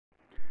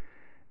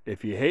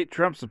If you hate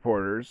Trump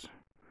supporters,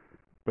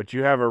 but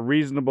you have a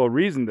reasonable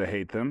reason to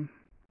hate them,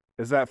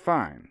 is that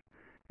fine?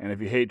 And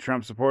if you hate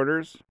Trump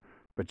supporters,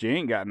 but you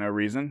ain't got no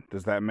reason,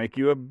 does that make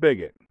you a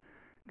bigot?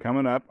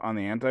 Coming up on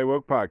the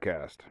Anti-Woke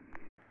Podcast.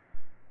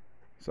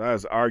 So I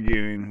was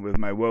arguing with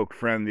my woke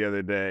friend the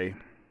other day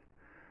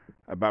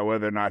about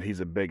whether or not he's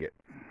a bigot.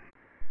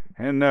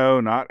 And no,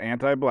 not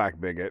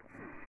anti-black bigot.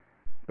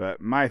 But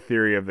my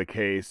theory of the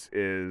case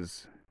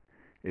is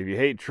if you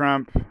hate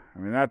Trump, I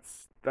mean,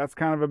 that's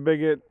kind of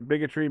a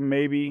bigotry,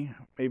 maybe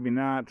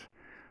not.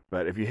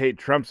 But if you hate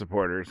Trump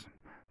supporters,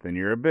 then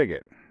you're a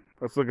bigot.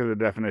 Let's look at the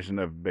definition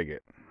of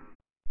bigot.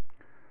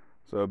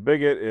 So a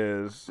bigot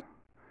is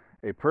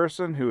a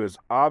person who is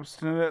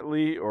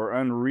obstinately or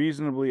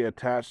unreasonably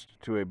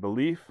attached to a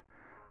belief,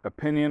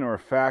 opinion, or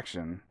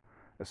faction,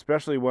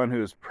 especially one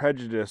who is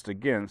prejudiced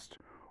against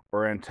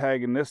or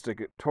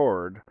antagonistic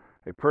toward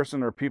a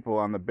person or people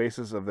on the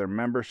basis of their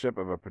membership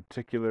of a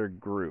particular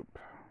group.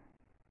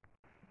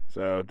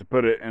 So, to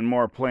put it in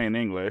more plain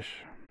English,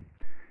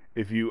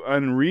 if you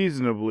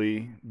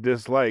unreasonably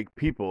dislike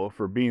people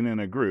for being in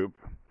a group,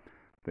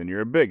 then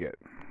you're a bigot.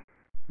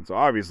 And so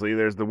obviously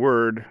there's the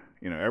word,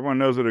 everyone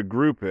knows what a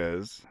group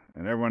is,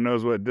 and everyone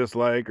knows what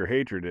dislike or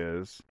hatred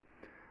is.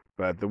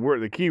 But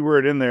the key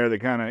word in there that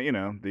kind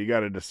of, that you got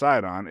to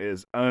decide on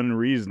is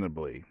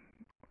unreasonably,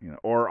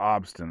 or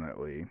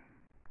obstinately.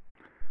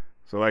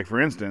 So like,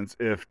 for instance,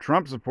 if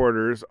Trump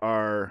supporters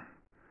are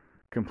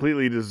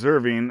completely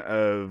deserving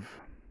of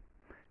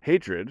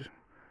hatred,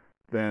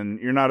 then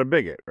you're not a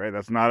bigot, right?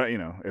 That's not,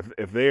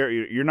 if they are,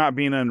 you're not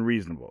being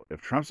unreasonable.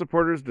 If Trump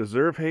supporters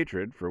deserve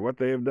hatred for what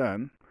they have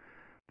done,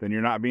 then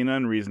you're not being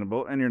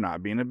unreasonable and you're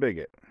not being a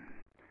bigot.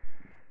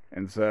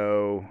 And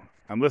so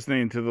I'm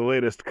listening to the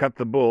latest Cut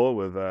the Bull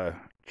with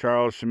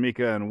Charles,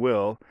 Shamika, and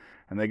Will,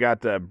 and they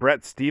got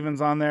Brett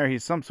Stevens on there.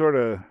 He's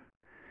the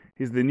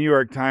New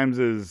York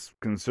Times'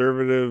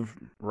 conservative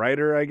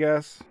writer, I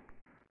guess.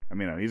 I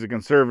mean, he's a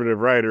conservative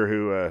writer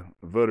who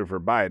voted for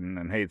Biden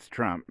and hates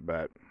Trump,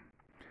 but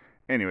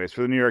anyways,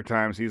 for the New York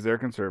Times, he's their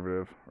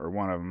conservative, or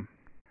one of them.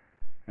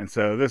 And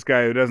so this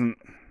guy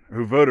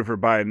who voted for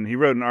Biden, he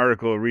wrote an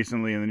article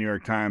recently in the New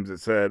York Times that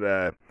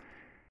said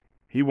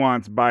he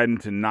wants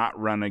Biden to not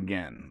run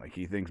again. Like,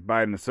 he thinks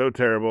Biden is so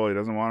terrible, he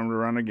doesn't want him to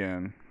run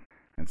again.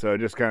 And so it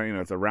just kind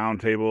of, it's a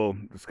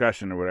roundtable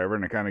discussion or whatever,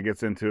 and it kind of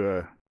gets into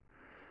a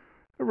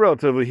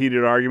relatively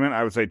heated argument.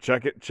 I would say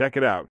check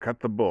it out. Cut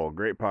the Bull,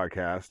 great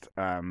podcast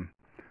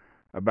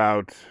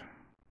about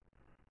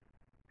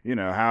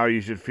how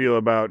you should feel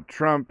about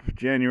Trump,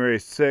 January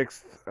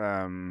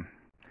 6th,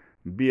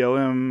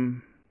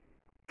 BLM,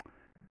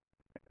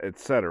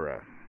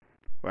 etc.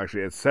 Well,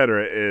 actually,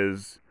 etc.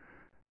 is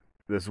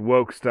this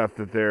woke stuff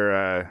that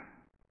they're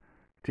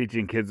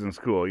teaching kids in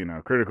school.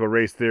 Critical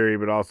race theory,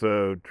 but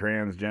also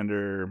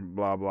transgender,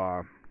 blah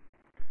blah.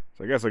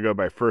 So I guess I'll go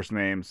by first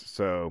names.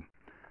 So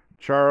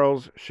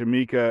Charles,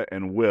 Shamika,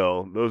 and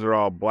Will, those are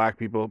all black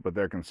people, but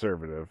they're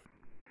conservative.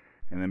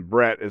 And then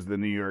Brett is the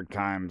New York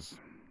Times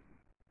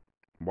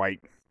white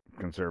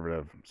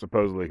conservative,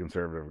 supposedly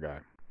conservative guy.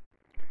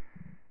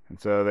 And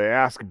so they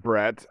ask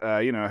Brett,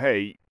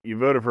 hey, you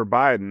voted for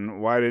Biden,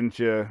 why didn't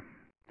you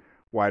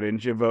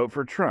vote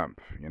for Trump?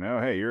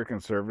 Hey, you're a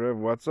conservative,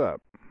 what's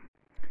up?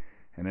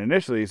 And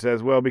initially he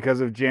says, well,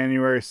 because of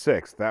January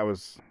 6th.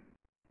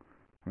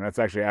 That's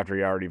actually after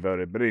he already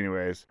voted. But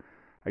anyways,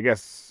 I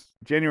guess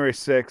January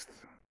 6th,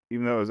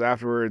 even though it was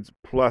afterwards,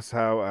 plus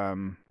how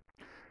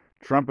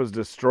Trump was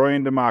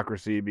destroying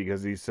democracy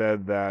because he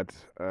said that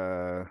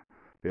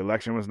the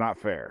election was not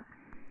fair.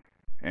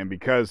 And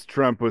because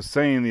Trump was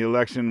saying the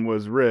election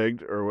was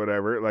rigged or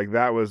whatever, like,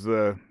 that was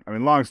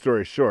long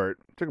story short,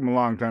 it took him a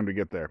long time to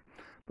get there.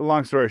 But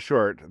long story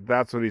short,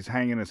 that's what he's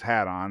hanging his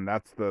hat on.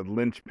 That's the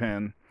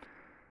linchpin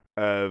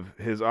of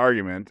his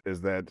argument,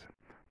 is that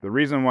the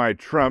reason why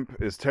Trump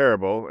is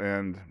terrible,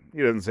 and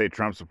he doesn't say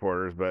Trump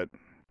supporters, but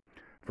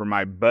for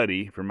my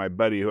buddy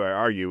who I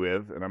argue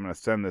with, and I'm going to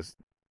send this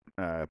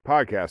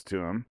podcast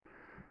to him,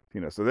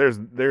 so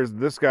there's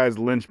this guy's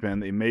linchpin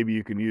that maybe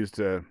you can use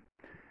to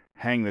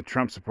hang the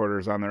Trump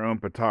supporters on their own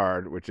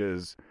petard, which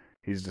is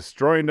he's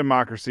destroying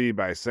democracy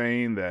by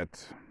saying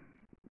that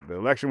the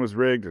election was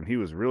rigged and he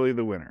was really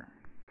the winner.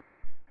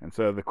 And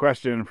so the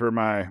question for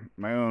my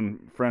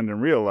own friend in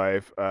real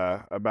life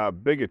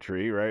about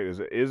bigotry, right,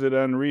 is it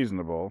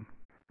unreasonable?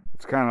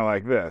 It's kind of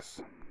like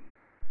this.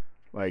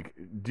 Like,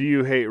 do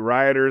you hate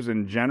rioters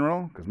in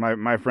general? Because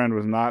my friend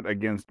was not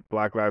against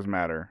Black Lives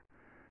Matter.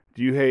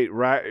 Do you hate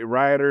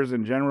rioters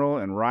in general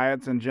and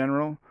riots in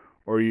general?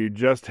 Or you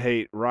just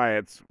hate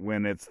riots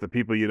when it's the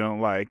people you don't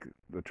like,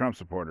 the Trump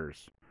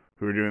supporters,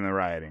 who are doing the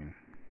rioting?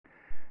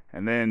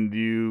 And then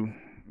do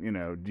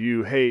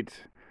you hate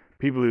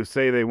people who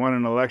say they won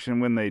an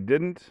election when they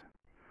didn't?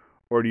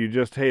 Or do you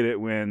just hate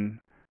it when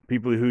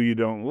people who you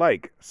don't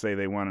like say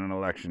they won an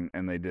election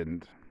and they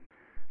didn't?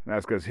 And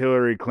that's because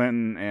Hillary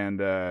Clinton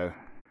and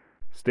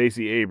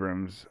Stacey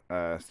Abrams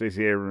ran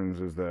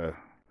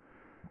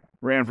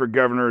for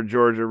governor of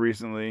Georgia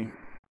recently.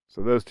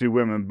 So those two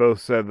women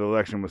both said the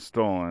election was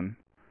stolen.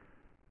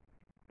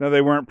 No,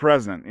 they weren't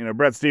president.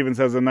 Brett Stevens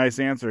has a nice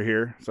answer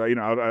here. So,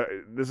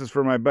 this is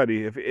for my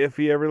buddy. If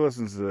he ever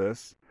listens to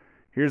this,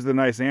 here's the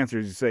nice answer.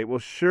 You say, well,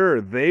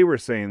 sure, they were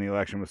saying the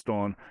election was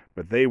stolen,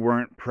 but they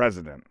weren't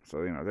president.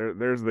 So,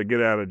 there's the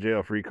get out of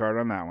jail free card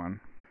on that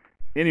one.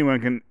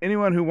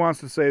 Anyone who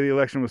wants to say the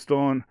election was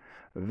stolen,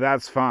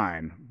 that's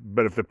fine.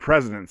 But if the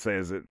president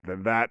says it,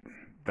 then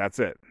that's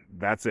it.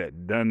 That's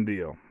it. Done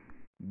deal.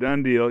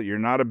 Done deal. You're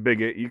not a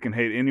bigot. You can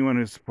hate anyone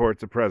who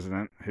supports a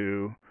president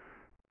who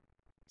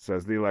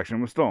says the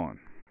election was stolen.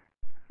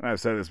 And I've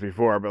said this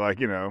before, but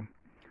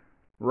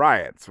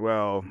riots.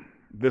 Well,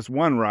 this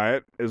one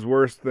riot is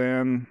worse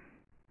than,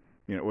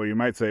 you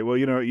might say, well,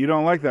 you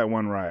don't like that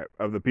one riot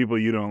of the people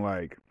you don't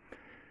like.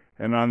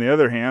 And on the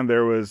other hand,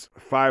 there was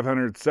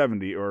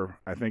 570, or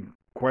I think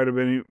quite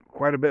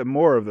a bit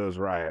more of those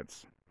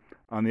riots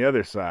on the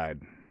other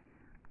side.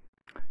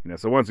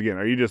 So once again,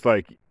 are you just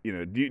do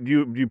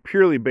you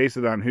purely base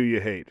it on who you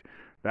hate?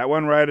 That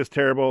one riot is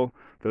terrible.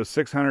 Those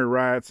 600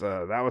 riots,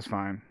 that was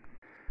fine.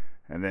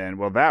 And then,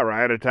 well, that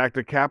riot attacked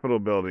a Capitol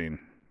building,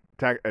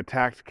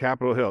 attacked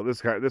Capitol Hill.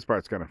 This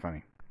part's kind of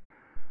funny.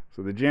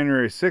 So the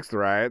January 6th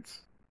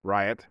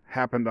riot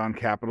happened on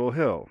Capitol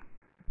Hill.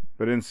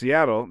 But in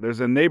Seattle,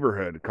 there's a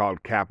neighborhood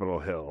called Capitol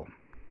Hill.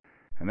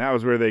 And that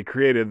was where they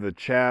created the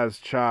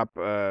Chaz Chop,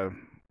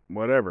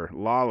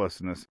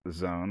 lawlessness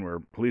zone where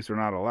police are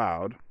not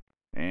allowed.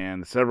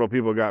 And several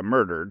people got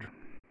murdered.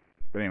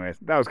 But anyways,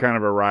 that was kind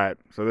of a riot.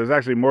 So there's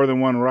actually more than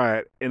one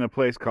riot in a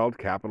place called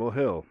Capitol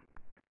Hill.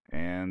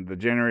 And the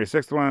January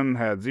 6th one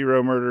had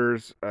 0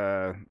 murders.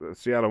 The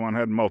Seattle one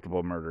had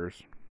multiple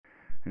murders.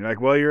 And you're like,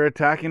 well, you're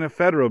attacking a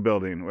federal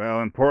building.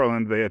 Well, in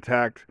Portland, they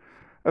attacked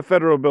a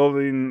federal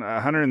building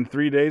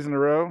 103 days in a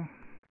row.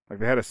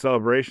 They had a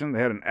celebration.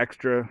 They had an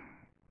extra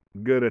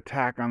good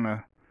attack on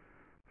the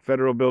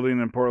federal building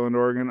in Portland,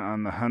 Oregon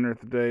on the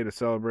 100th day to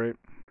celebrate.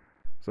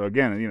 So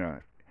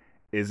again,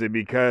 is it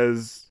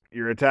because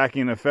you're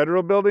attacking a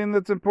federal building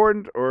that's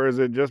important, or is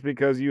it just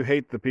because you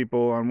hate the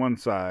people on one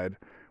side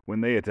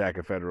when they attack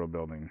a federal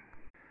building?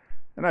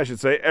 And I should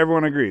say,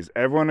 everyone agrees.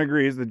 Everyone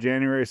agrees the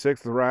January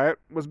 6th riot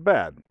was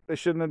bad. They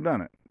shouldn't have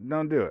done it.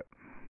 Don't do it.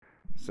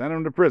 Send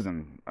them to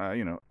prison,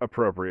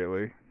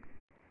 appropriately.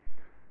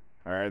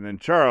 All right, and then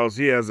Charles,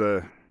 he has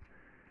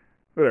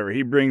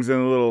he brings in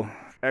a little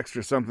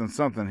extra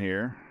something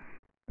here.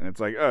 And it's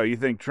like, oh, you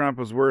think Trump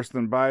was worse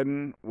than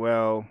Biden?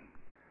 Well,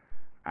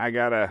 I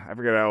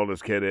forget how old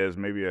this kid is.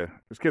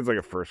 This kid's like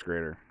a first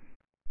grader.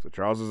 So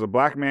Charles is a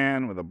black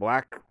man with a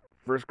black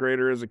first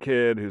grader as a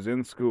kid who's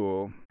in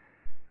school.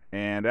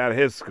 And at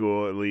his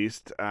school, at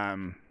least,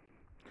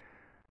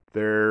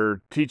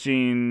 they're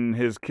teaching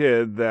his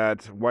kid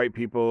that white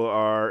people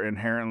are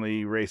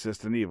inherently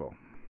racist and evil.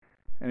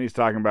 And he's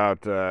talking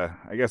about,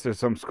 I guess there's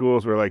some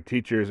schools where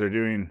teachers are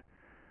doing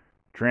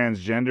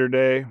transgender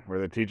day, where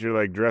the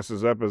teacher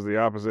dresses up as the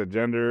opposite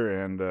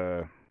gender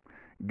and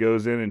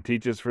goes in and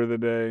teaches for the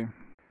day.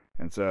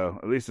 And so,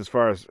 at least as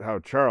far as how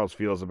Charles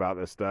feels about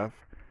this stuff,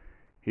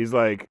 he's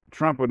like,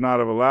 Trump would not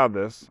have allowed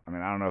this. I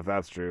mean, I don't know if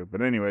that's true,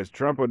 but anyways,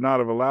 Trump would not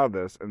have allowed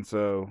this, and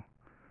so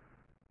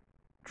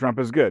Trump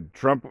is good.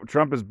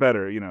 Trump is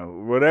better.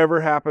 Whatever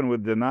happened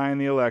with denying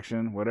the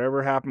election,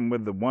 whatever happened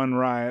with the one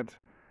riot,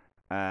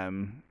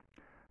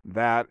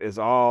 that is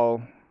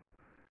all,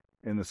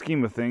 in the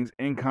scheme of things,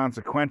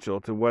 inconsequential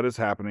to what is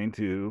happening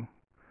to,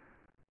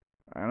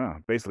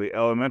 basically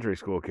elementary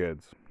school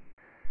kids.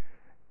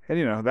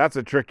 And, that's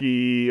a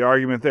tricky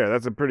argument there.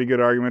 That's a pretty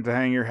good argument to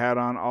hang your hat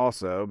on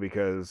also,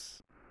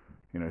 because,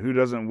 who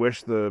doesn't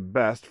wish the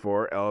best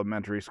for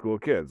elementary school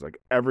kids?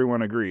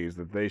 Everyone agrees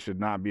that they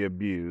should not be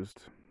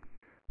abused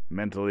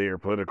mentally or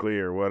politically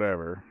or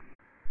whatever.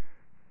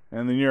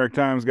 And the New York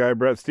Times guy,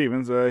 Brett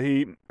Stevens,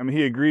 he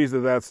agrees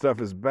that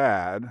stuff is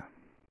bad.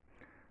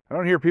 I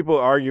don't hear people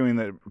arguing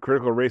that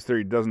critical race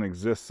theory doesn't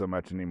exist so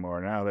much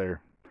anymore. Now they've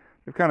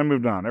kind of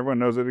moved on. Everyone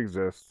knows it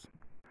exists.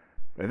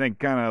 I think,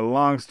 kind of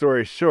long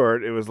story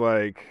short, it was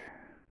well,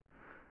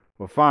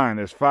 fine,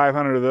 there's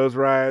 500 of those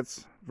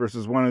riots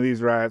versus one of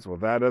these riots. Well,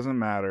 that doesn't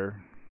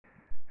matter.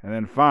 And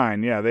then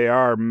fine, yeah, they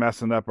are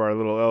messing up our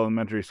little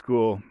elementary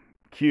school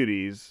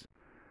cuties.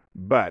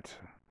 But,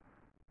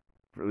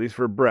 at least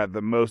for Brett,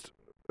 the most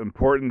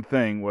important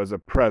thing was a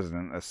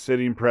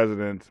sitting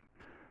president,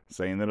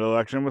 saying that the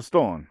election was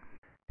stolen.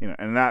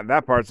 And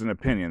that part's an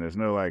opinion. There's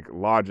no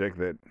logic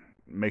that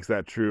makes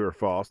that true or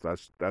false.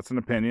 That's an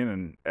opinion,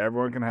 and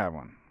everyone can have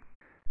one.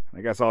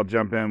 I guess I'll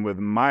jump in with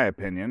my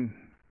opinion,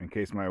 in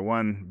case my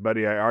one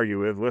buddy I argue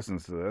with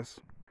listens to this.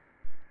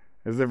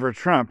 Is that for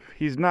Trump,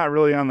 he's not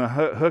really on the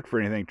hook for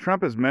anything.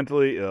 Trump is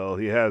mentally ill.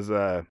 He has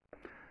a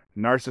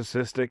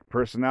narcissistic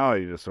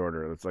personality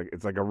disorder. It's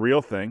like a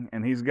real thing,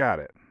 and he's got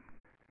it.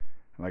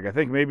 I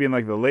think maybe in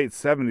the late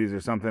 70s or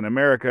something,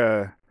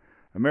 America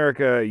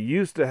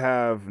used to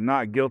have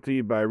not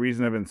guilty by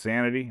reason of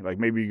insanity.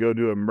 Maybe you go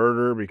do a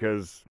murder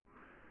because,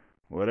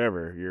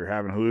 whatever, you're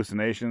having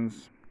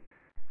hallucinations.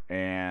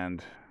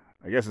 And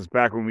I guess it's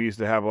back when we used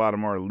to have a lot of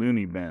more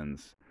loony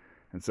bins.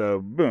 And so,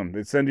 boom,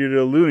 they'd send you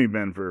to a loony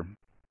bin for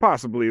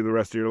possibly the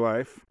rest of your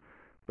life.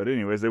 But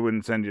anyways, they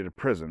wouldn't send you to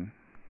prison.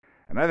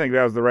 And I think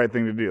that was the right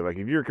thing to do. Like,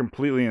 if you're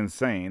completely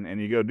insane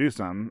and you go do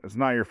something, it's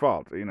not your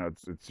fault.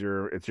 It's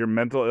your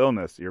mental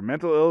illness. Your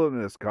mental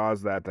illness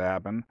caused that to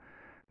happen,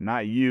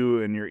 not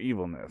you and your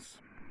evilness.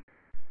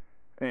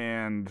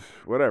 And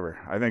whatever.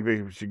 I think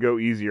they should go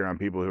easier on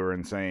people who are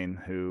insane,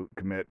 who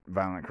commit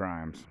violent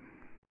crimes.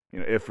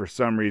 If for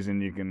some reason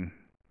you can,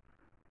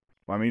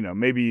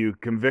 maybe you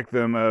convict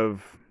them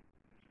of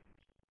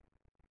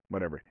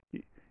whatever.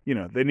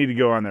 They need to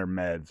go on their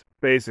meds.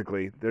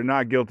 Basically, they're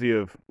not guilty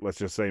of, let's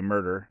just say,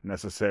 murder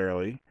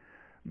necessarily,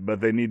 but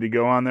they need to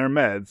go on their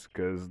meds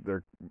because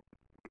their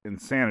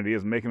insanity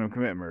is making them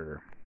commit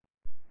murder.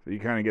 So you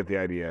kind of get the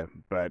idea.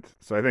 But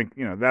so I think,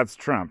 that's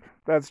Trump.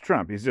 That's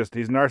Trump. He's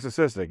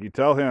narcissistic. You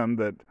tell him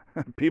that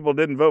people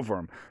didn't vote for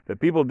him,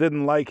 that people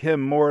didn't like him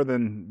more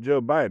than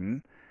Joe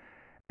Biden.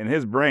 In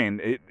his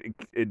brain,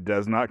 it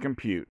does not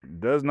compute.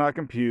 It does not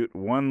compute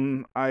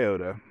one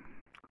iota.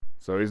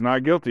 So he's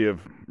not guilty of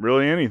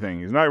really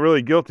anything. He's not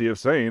really guilty of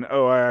saying,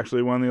 oh, I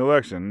actually won the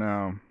election.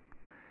 Now,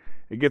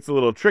 it gets a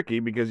little tricky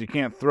because you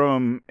can't throw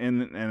him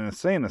in an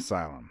insane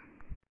asylum.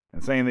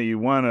 And saying that you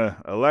won an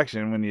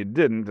election when you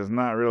didn't is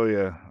not really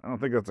I don't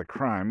think that's a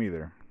crime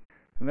either.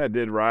 And that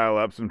did rile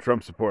up some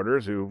Trump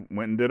supporters who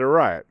went and did a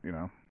riot,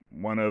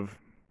 one of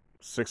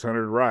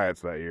 600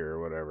 riots that year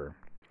or whatever.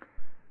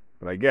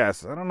 But I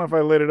don't know if I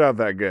laid it out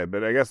that good,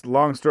 but I guess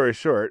long story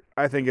short,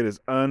 I think it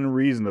is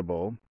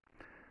unreasonable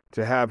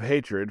to have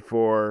hatred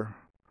for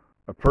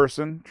a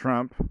person,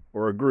 Trump,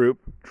 or a group,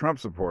 Trump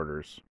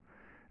supporters.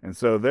 And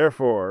so,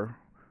 therefore,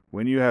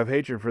 when you have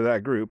hatred for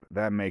that group,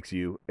 that makes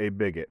you a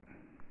bigot.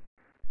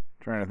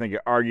 Trying to think of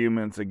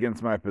arguments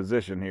against my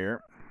position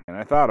here, and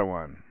I thought of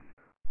one.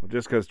 Well,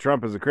 just because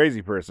Trump is a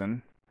crazy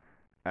person,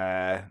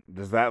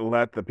 does that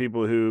let the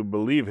people who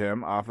believe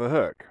him off the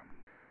hook?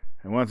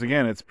 And once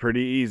again, it's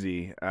pretty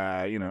easy.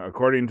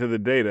 According to the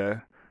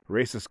data,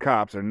 racist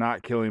cops are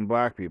not killing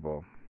black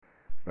people.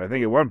 But I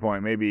think at one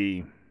point,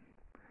 maybe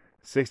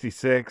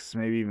 66,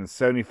 maybe even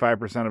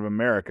 75% of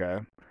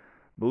America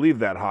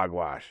believed that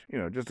hogwash,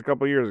 just a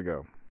couple years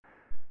ago.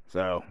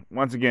 So,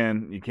 once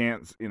again, you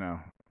can't,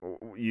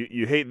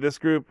 you hate this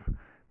group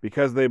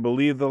because they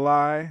believe the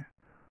lie.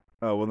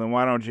 Oh, well, then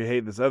why don't you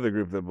hate this other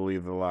group that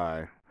believe the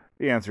lie?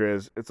 The answer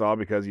is, it's all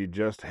because you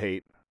just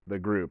hate the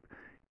group.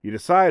 You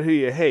decide who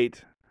you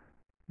hate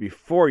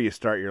before you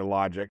start your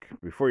logic,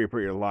 before you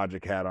put your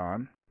logic hat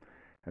on.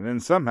 And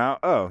then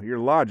somehow, your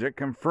logic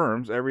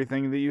confirms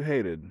everything that you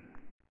hated.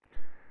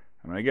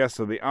 I guess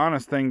so the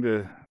honest thing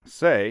to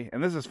say,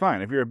 and this is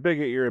fine, if you're a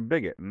bigot, you're a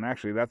bigot. And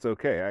actually, that's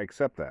okay. I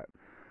accept that.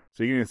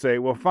 So you can say,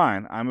 well,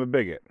 fine, I'm a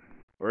bigot.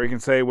 Or you can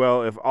say,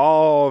 well, if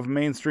all of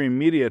mainstream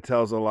media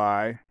tells a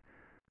lie,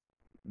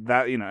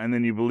 that, and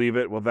then you believe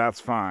it, well, that's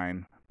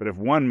fine. But if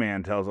one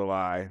man tells a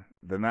lie,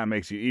 then that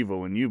makes you evil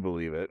when you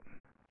believe it.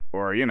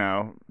 Or,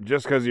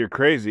 just because you're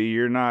crazy,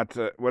 you're not,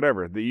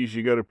 whatever, that you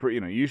should go to,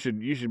 you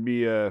should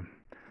be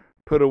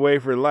put away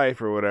for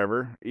life or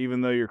whatever, even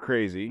though you're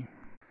crazy.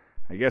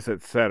 I guess,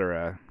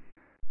 etc.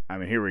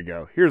 Here we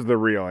go. Here's the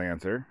real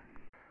answer.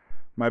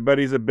 My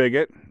buddy's a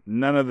bigot.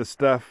 None of the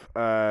stuff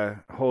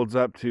holds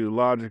up to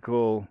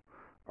logical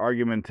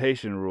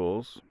argumentation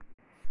rules.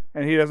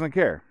 And he doesn't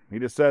care. He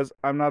just says,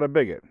 I'm not a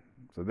bigot.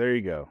 So there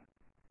you go.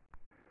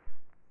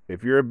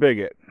 If you're a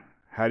bigot,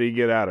 how do you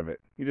get out of it?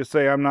 You just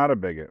say, I'm not a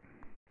bigot.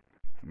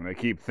 I'm going to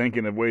keep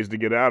thinking of ways to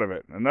get out of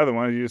it. Another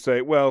one is you just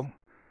say, well,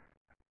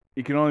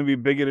 you can only be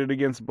bigoted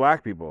against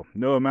black people.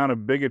 No amount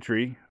of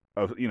bigotry,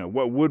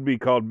 what would be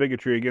called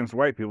bigotry against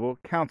white people,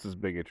 counts as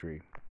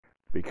bigotry.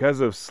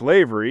 Because of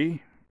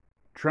slavery,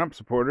 Trump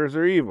supporters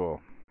are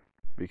evil.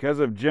 Because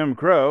of Jim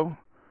Crow,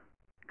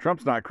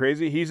 Trump's not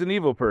crazy, he's an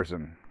evil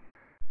person.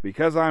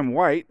 Because I'm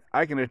white,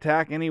 I can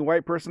attack any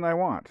white person I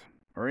want,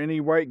 or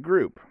any white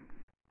group.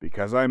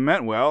 Because I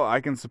meant well,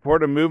 I can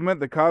support a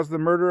movement that caused the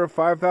murder of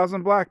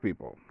 5,000 black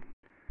people.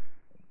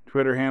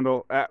 Twitter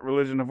handle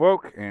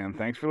 @ReligionOfWoke, and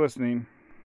thanks for listening.